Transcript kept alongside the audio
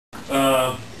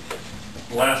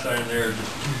The last item there,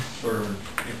 just sort of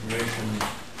information.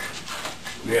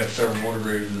 We have several motor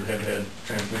graders that have had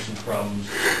transmission problems.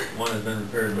 One has been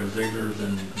repaired by Ziegler's,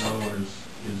 and another one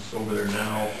is over there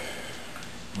now.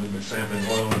 We've been sampling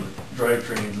oil in the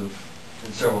drivetrains and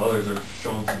several others have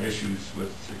shown some issues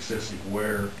with excessive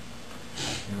wear.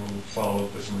 You know, we'll follow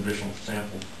up with some additional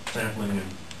sampling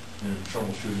and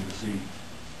troubleshooting to see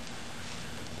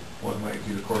what might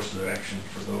be the course of action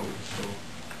for those. So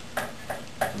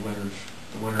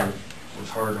the winter was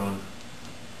hard on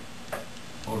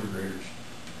motor graders.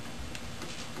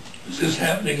 Is this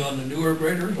happening on the newer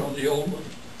graders or the old one?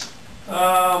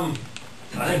 I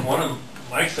think one of them,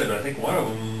 Mike said, I think one of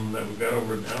them that we got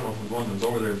over, I don't know if it was one that was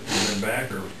over there and then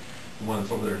back, or the one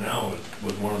that's over there now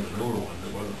was one of the newer ones.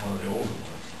 It wasn't one of the older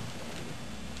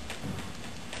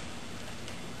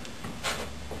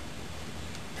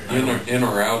ones. In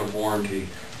or out of warranty?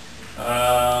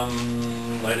 I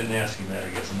didn't ask him that, I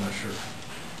guess. I'm not sure.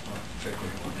 I'll have to check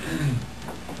with him.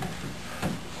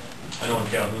 I know in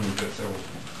Calhoun we've got several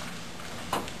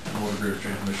motor grader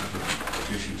transmission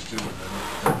issues too, and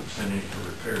I don't send any for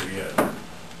repair yet.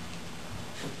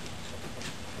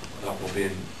 That will be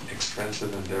an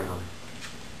expensive endeavor.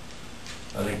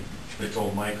 I think they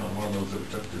told Mike on one of those that we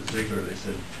took to Ziegler, they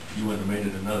said you wouldn't have made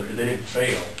it another, they didn't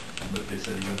fail, but they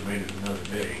said you wouldn't have made it another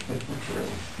day.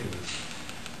 It was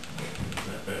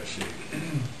that bad shape.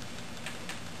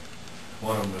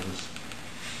 One of them was,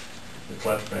 the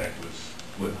clutch back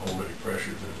wouldn't hold any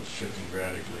pressures and it was shifting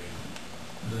radically.